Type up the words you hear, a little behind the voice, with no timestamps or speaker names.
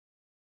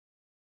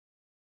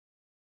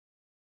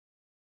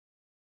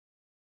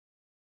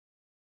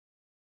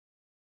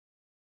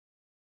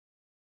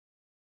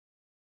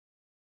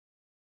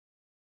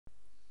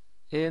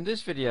In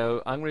this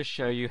video, I'm going to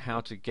show you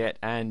how to get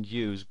and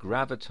use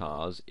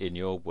Gravatars in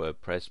your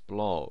WordPress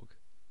blog.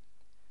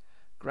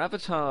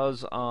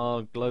 Gravatars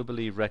are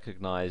globally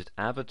recognized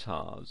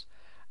avatars,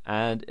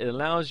 and it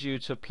allows you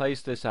to place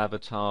this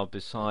avatar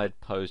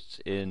beside posts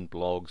in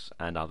blogs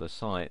and other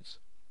sites.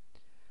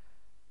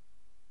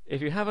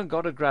 If you haven't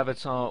got a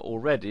Gravatar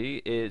already,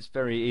 it's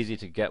very easy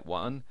to get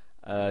one.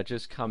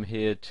 Just come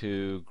here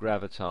to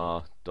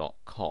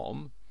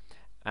gravatar.com.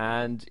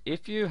 And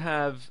if you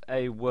have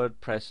a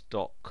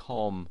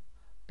WordPress.com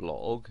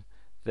blog,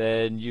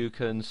 then you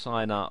can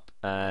sign up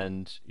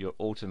and you're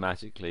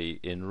automatically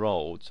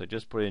enrolled. So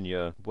just put in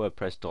your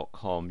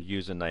WordPress.com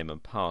username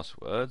and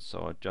password. So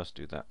I'll just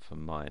do that for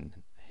mine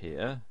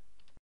here.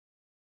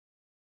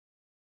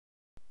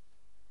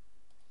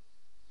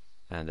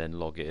 And then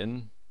log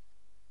in.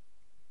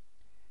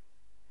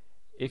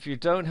 If you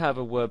don't have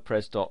a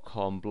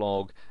WordPress.com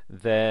blog,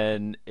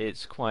 then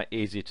it's quite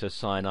easy to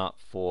sign up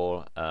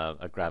for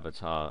a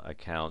Gravatar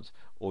account.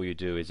 All you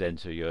do is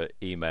enter your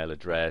email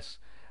address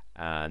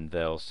and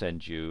they'll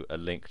send you a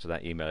link to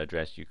that email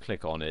address. You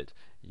click on it,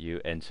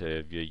 you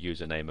enter your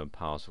username and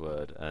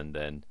password, and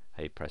then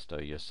hey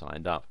presto, you're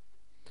signed up.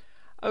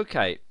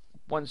 Okay,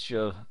 once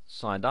you're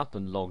signed up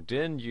and logged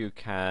in, you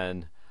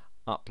can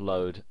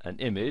upload an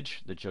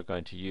image that you're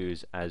going to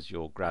use as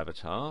your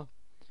Gravatar.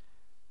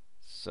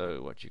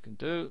 So what you can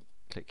do,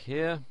 click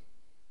here,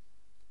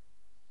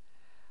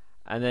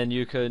 and then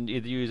you can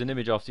either use an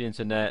image off the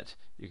internet,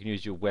 you can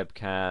use your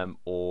webcam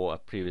or a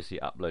previously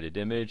uploaded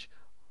image,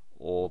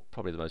 or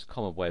probably the most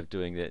common way of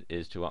doing it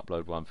is to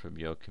upload one from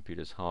your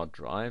computer's hard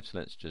drive. So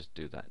let's just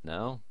do that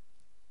now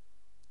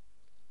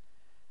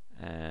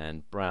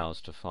and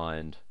browse to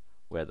find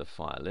where the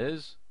file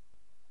is.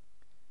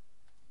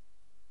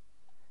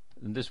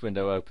 And this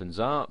window opens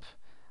up,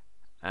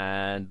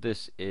 and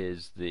this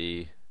is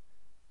the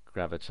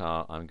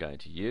Gravatar I'm going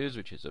to use,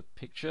 which is a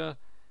picture,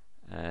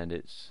 and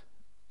it's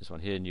this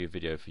one here, new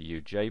video for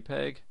you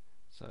JPEG.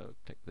 So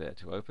click there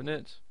to open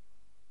it,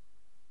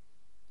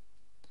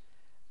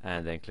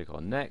 and then click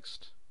on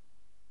next,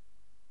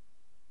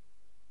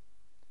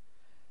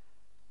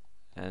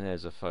 and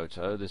there's a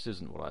photo. This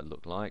isn't what I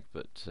look like,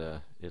 but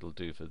it'll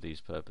do for these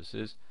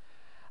purposes.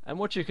 And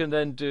what you can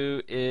then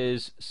do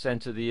is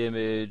center the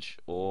image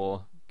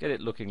or get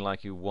it looking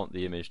like you want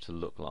the image to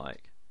look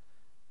like.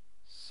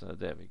 So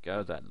there we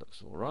go, that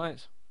looks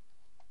alright.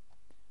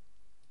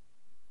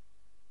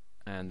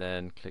 And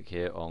then click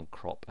here on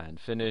crop and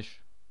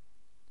finish.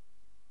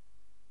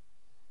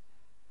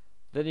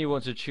 Then you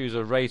want to choose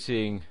a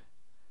rating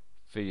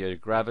for your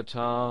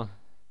Gravatar.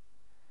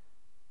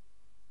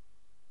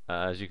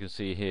 As you can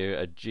see here,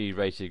 a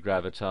G-rated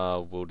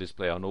Gravatar will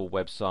display on all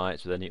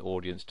websites with any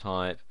audience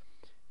type.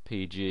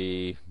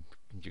 PG,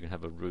 you can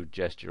have a rude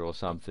gesture or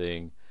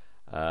something.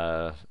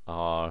 R,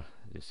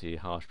 you see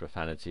harsh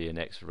profanity, and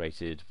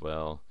X-rated,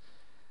 well,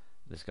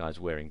 this guy's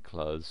wearing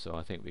clothes, so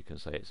I think we can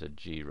say it's a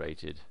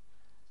G-rated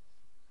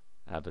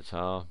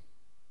avatar.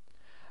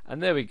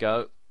 And there we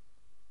go,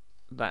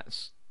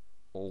 that's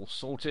all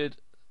sorted.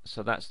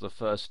 So that's the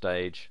first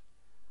stage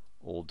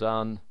all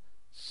done.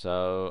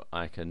 So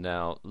I can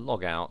now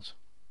log out,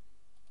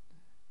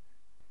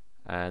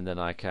 and then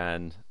I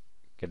can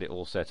get it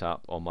all set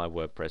up on my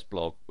WordPress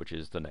blog, which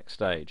is the next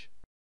stage.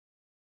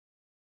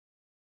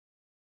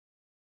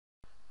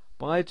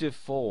 By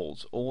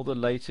default, all the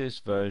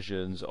latest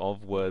versions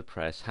of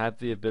WordPress have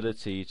the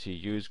ability to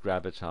use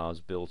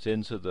Gravatars built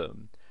into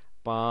them,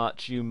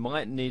 but you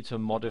might need to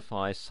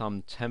modify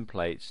some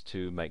templates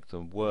to make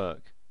them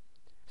work.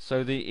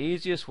 So the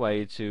easiest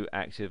way to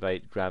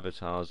activate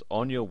Gravatars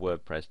on your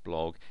WordPress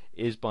blog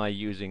is by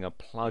using a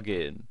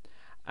plugin.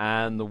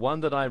 And the one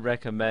that I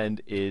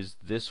recommend is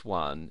this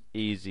one,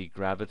 Easy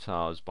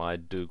Gravatars by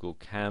Dougal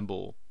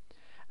Campbell.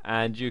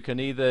 And you can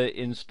either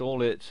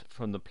install it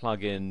from the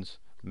plugins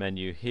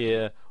menu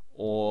here,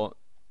 or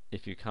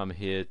if you come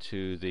here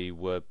to the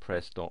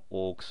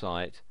WordPress.org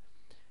site,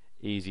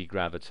 Easy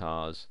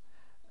Gravatars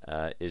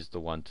is the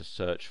one to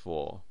search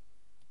for.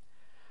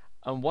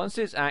 And once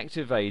it's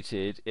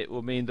activated, it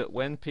will mean that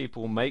when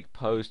people make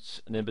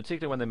posts, and in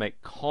particular when they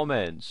make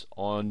comments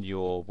on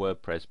your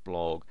WordPress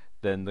blog,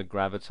 then the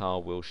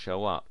Gravatar will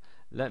show up.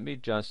 Let me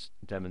just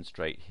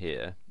demonstrate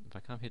here. If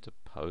I come here to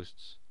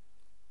posts,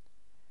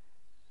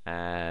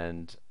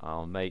 and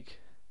I'll make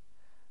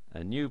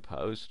a new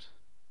post,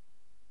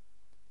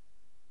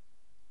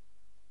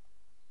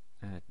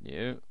 add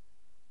new,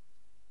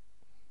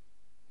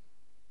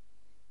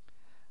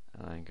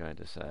 and I'm going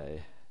to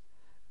say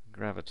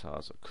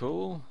Gravatars are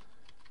cool.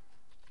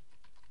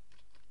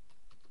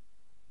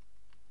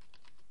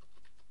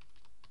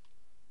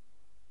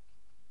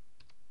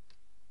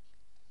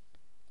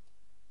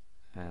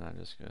 And I'm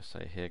just going to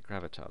say here,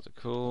 Gravatars are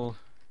cool.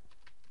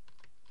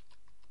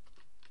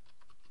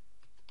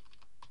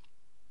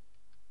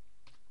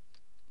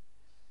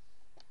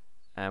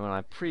 And when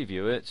I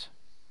preview it,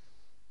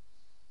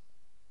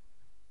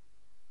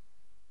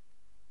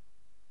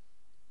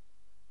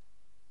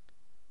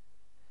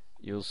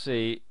 you'll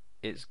see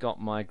it's got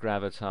my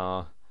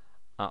Gravatar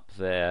up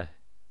there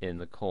in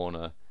the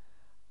corner.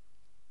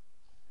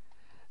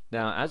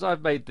 Now, as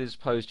I've made this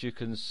post, you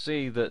can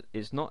see that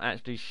it's not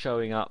actually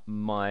showing up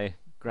my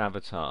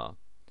gravatar.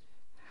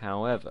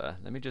 However,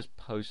 let me just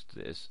post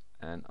this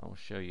and I'll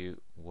show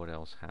you what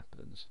else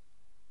happens.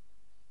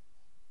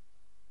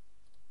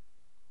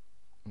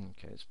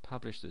 Okay, let's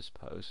publish this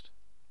post.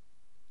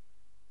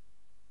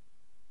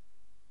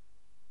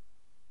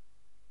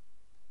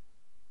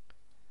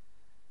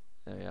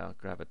 There we are,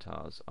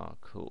 gravatars are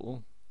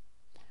cool.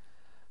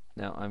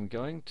 Now I'm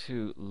going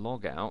to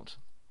log out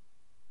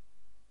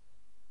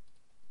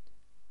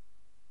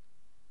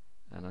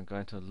and I'm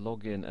going to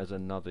log in as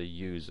another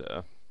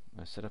user.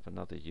 I set up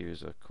another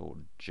user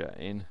called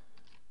Jane.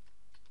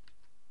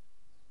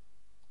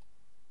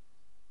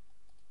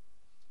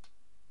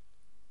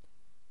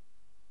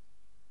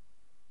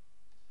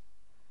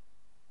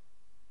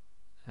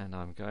 And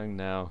I'm going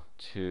now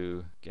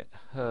to get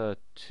her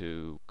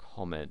to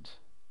comment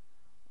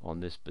on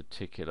this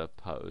particular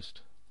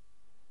post,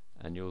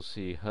 and you'll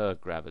see her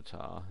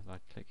gravatar. If I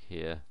click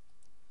here,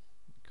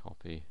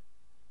 copy,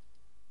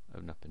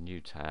 open up a new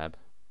tab.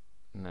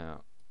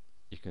 Now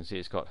you can see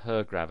it's got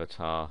her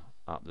gravatar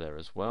up there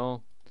as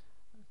well.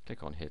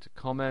 Click on here to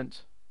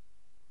comment.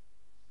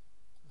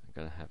 I'm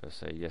going to have her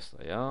say yes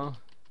they are.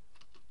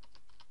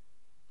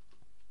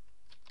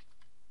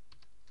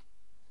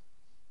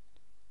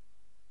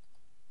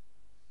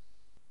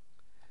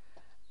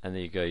 And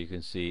there you go, you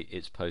can see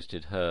it's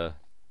posted her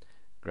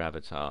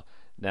gravatar.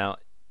 Now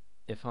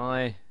if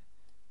I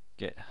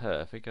get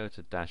her, if we go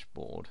to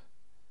dashboard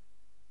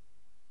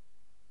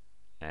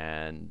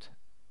and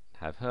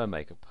have her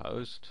make a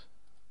post,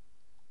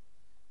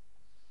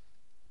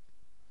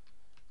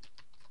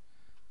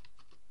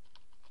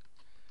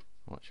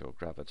 what's your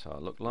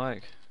gravatar look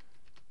like?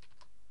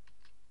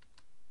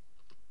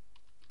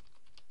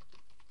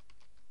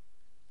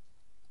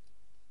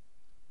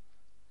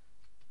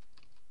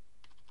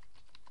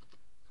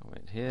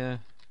 Comment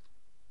here.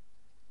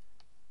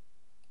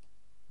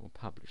 We'll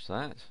publish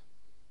that.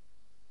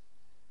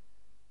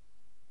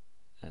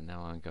 And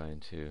now I'm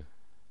going to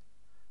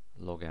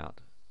log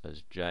out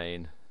as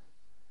Jane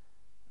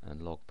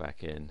and log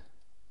back in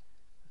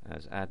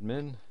as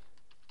admin.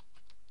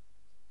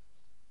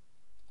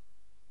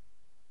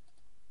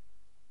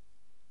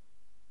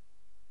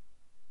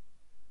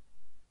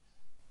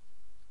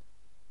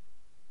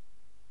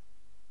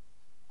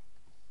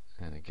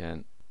 And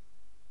again,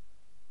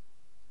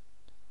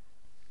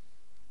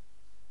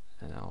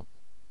 and I'll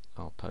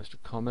post a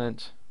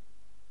comment.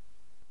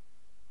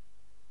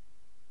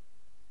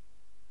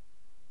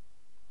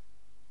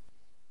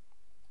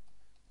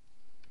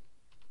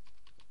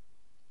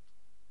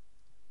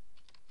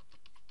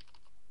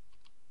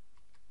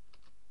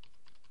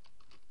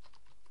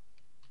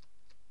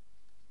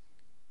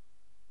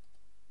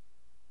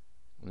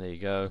 And there you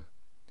go.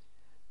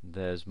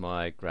 There's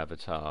my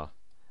gravatar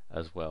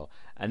as well.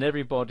 And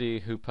everybody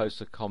who posts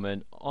a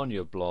comment on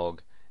your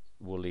blog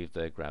will leave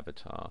their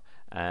gravatar.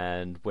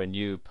 And when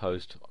you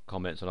post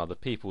comments on other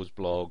people's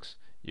blogs,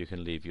 you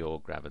can leave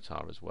your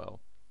gravatar as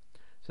well.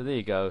 So there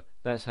you go.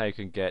 That's how you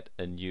can get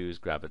and use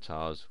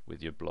gravatars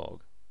with your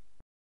blog.